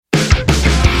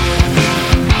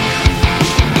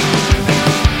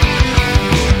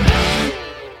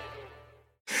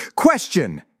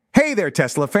Question. Hey there,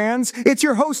 Tesla fans. It's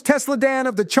your host, Tesla Dan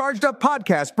of the Charged Up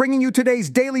Podcast, bringing you today's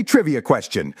daily trivia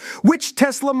question. Which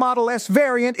Tesla Model S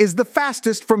variant is the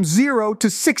fastest from 0 to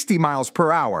 60 miles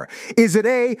per hour? Is it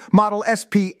A, Model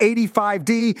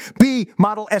SP85D, B,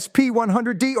 Model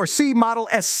SP100D, or C, Model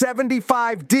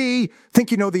S75D? Think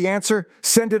you know the answer?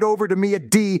 Send it over to me at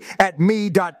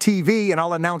d@me.tv and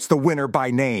I'll announce the winner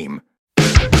by name.